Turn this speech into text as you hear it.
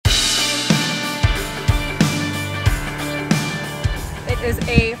is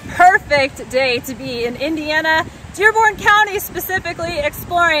a perfect day to be in Indiana, Dearborn County specifically,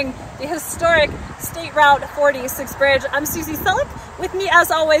 exploring the historic State Route 46 bridge. I'm Susie Selleck. With me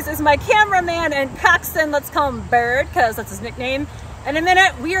as always is my cameraman and Paxton, let's call him Bird because that's his nickname. In a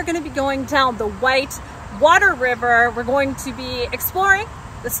minute, we are going to be going down the Whitewater River. We're going to be exploring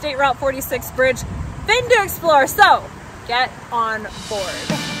the State Route 46 bridge, Fittin2Xplore, so get on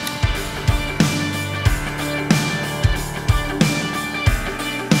board.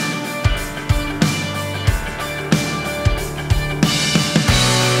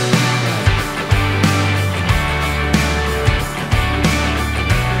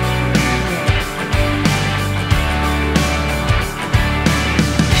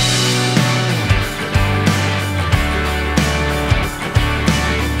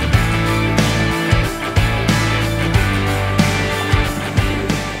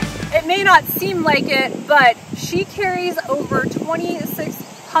 Not seem like it, but she carries over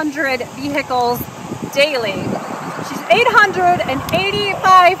 2,600 vehicles daily. She's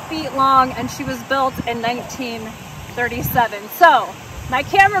 885 feet long and she was built in 1937. So my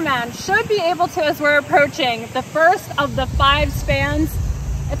cameraman should be able to, as we're approaching the first of the 5 spans,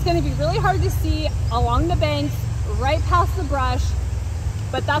 it's going to be really hard to see along the banks right past the brush,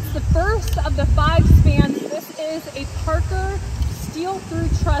 but that's the first of the 5 spans. This is a Parker steel through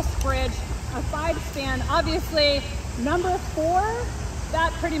truss bridge, a 5-span. Obviously, number 4,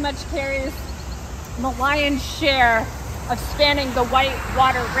 that pretty much carries the lion's share of spanning the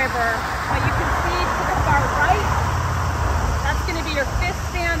Whitewater River. But you can see to the far right, that's going to be your 5th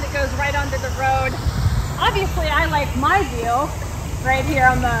span that goes right onto the road. Obviously, I like my view right here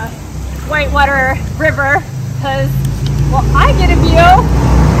on the Whitewater River because, well, I get a view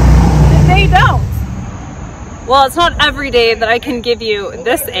that they don't. Well, it's not every day that I can give you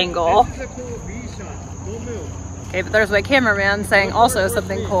this angle. Okay, but there's my cameraman saying also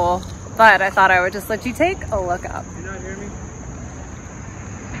something cool, but I thought I would just let you take a look up. You not hear me?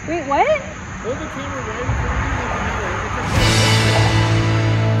 Wait, what? Hold the camera right in front of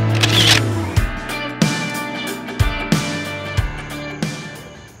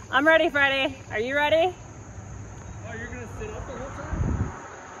you. I'm ready, Freddie. Are you ready? Oh, you're gonna sit up the whole time?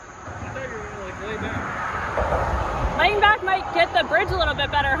 I thought you were gonna like lay back. Laying back might get the bridge a little bit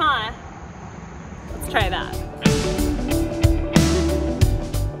better, huh? Let's try that.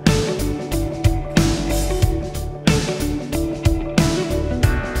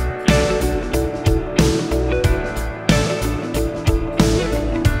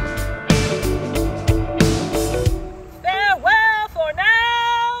 Farewell for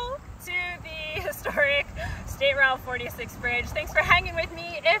now to the historic State Route 46 bridge. Thanks for hanging with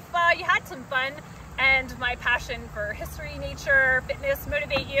me. If you had some fun and my passion for history, nature, fitness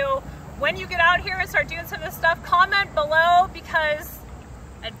motivate you when you get out here and start doing some of this stuff, comment below because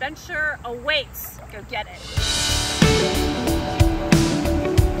adventure awaits. Go get it.